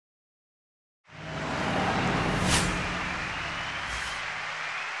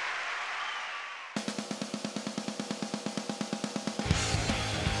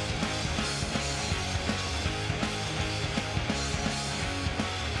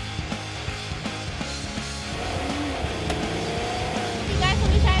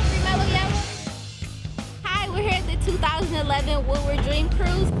7 Woodward Dream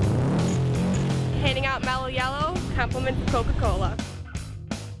Cruise. Handing out Mello Yello, compliments of Coca-Cola.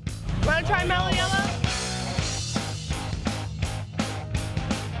 Want to try Mello Yello?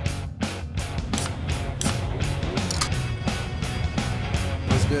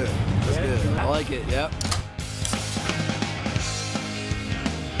 That's good. That's good. I like it, yep.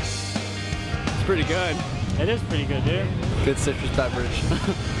 It's pretty good. It is pretty good, dude. Good citrus beverage.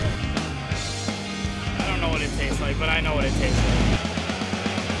 I don't know what it tastes like, but I know what it tastes like.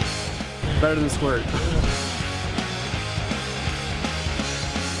 Better than Squirt.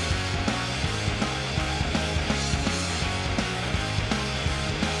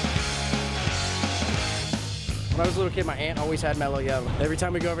 When I was a little kid, my aunt always had Mello Yello. Every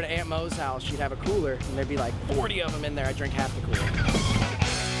time we go over to Aunt Mo's house, she'd have a cooler, and there'd be like 40 of them in there. I'd drink half the cooler.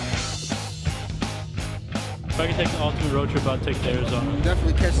 If I could take the ultimate road trip, I'd take it to Arizona.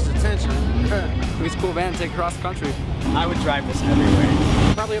 Definitely catches attention. It's a cool van to take across the country. I would drive this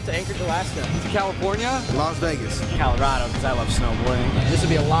everywhere. Probably up to Anchorage, Alaska. California? Las Vegas. Colorado, because I love snowboarding. This would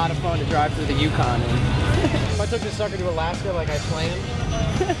be a lot of fun to drive through the Yukon in. If I took this sucker to Alaska like I planned,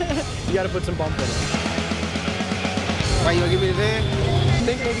 you gotta put some bump in it. Right, you gonna give me the van? I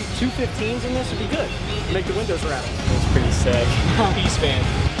think maybe 215s in this would be good. Make the windows rattle. It's pretty sick. Peace van.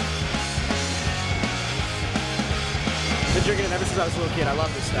 Been drinking it ever since I was a little kid. I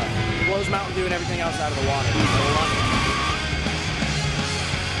love this stuff. It blows Mountain Dew and everything else out of the water. I love it.